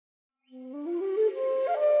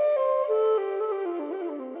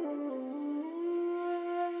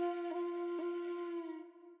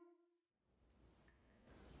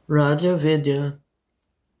Raja Vidya.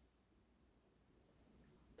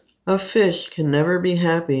 A fish can never be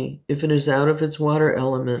happy if it is out of its water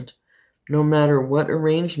element, no matter what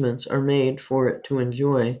arrangements are made for it to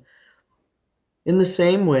enjoy. In the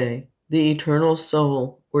same way, the eternal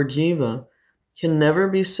soul, or jiva, can never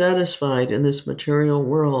be satisfied in this material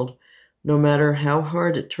world, no matter how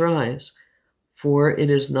hard it tries, for it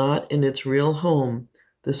is not in its real home,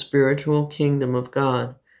 the spiritual kingdom of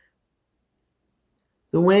God.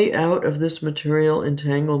 The way out of this material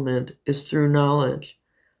entanglement is through knowledge,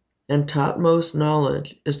 and topmost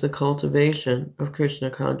knowledge is the cultivation of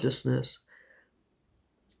Krishna consciousness.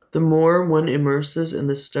 The more one immerses in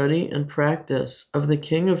the study and practice of the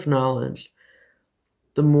King of Knowledge,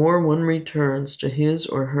 the more one returns to his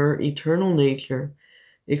or her eternal nature,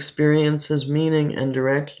 experiences meaning and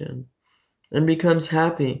direction, and becomes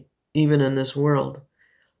happy even in this world.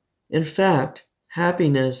 In fact,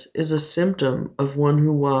 happiness is a symptom of one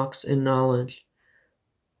who walks in knowledge.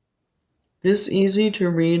 This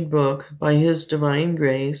easy-to-read book by His Divine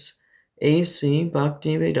Grace, A.C.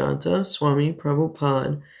 Bhaktivedanta Swami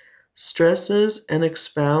Prabhupada, stresses and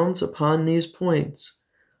expounds upon these points,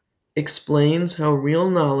 explains how real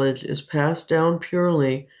knowledge is passed down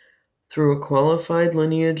purely through a qualified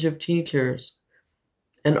lineage of teachers,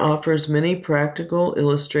 and offers many practical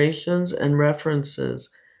illustrations and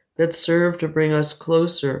references that serve to bring us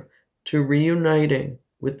closer to reuniting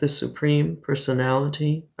with the Supreme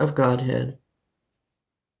Personality of Godhead.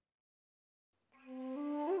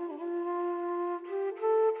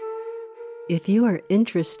 If you are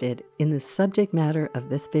interested in the subject matter of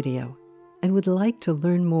this video and would like to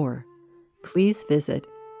learn more, please visit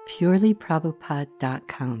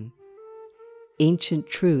purelyprabhupada.com. Ancient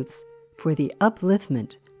Truths for the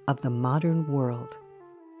Upliftment of the Modern World.